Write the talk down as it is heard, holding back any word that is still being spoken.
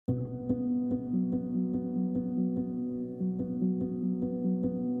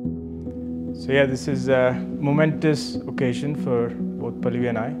So yeah, this is a momentous occasion for both Pallavi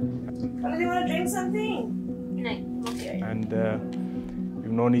and I. Pallavi, do you want to drink something? No, okay. And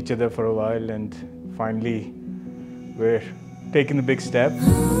we've known each other for a while, and finally we're taking the big step.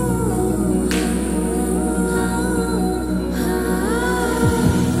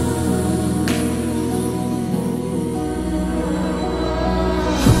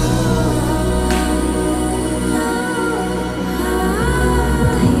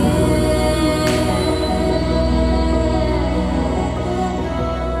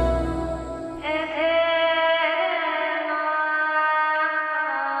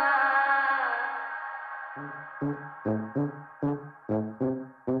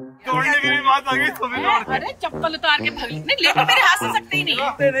 अरे चप्पल उतार के भाग नहीं, लेकिन मेरे हाथ से सकते ही नहीं है।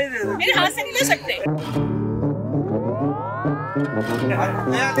 मेरे हाथ से नहीं ले सकते।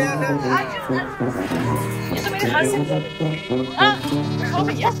 ये तो मेरे हाथ से। हाँ, हो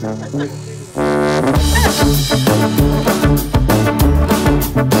भैया।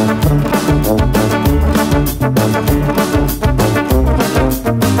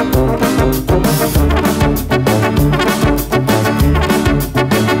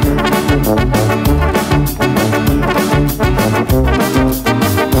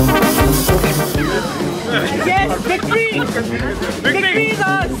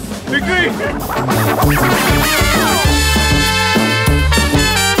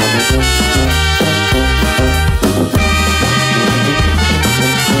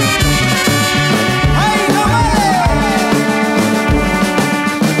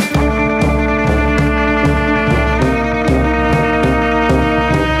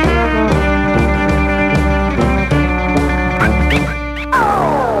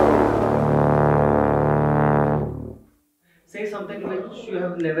 Say something which you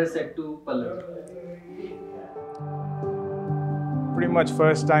have never said to Pallavi. Pretty much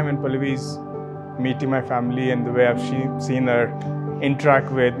first time in Pallavi's meeting my family and the way I've seen her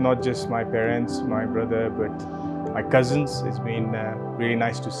interact with not just my parents, my brother, but my cousins. It's been really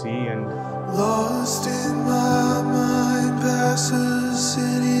nice to see. And lost in my mind, past the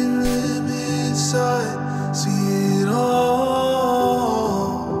city limit sign, see it all.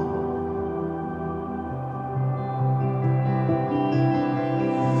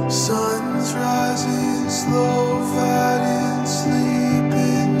 Sun's rising slow, fighting sleep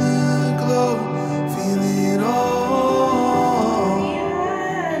in the glow, feel it all.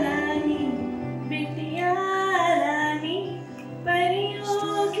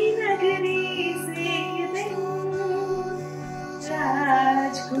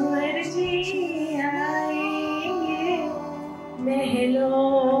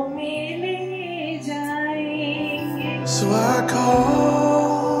 So I call.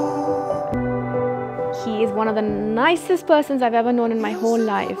 He is one of the nicest persons I've ever known in my whole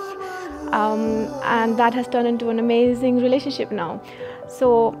life, and that has turned into an amazing relationship now.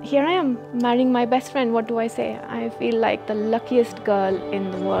 So here I am, marrying my best friend. What do I say? I feel like the luckiest girl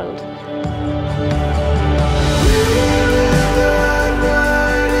in the world.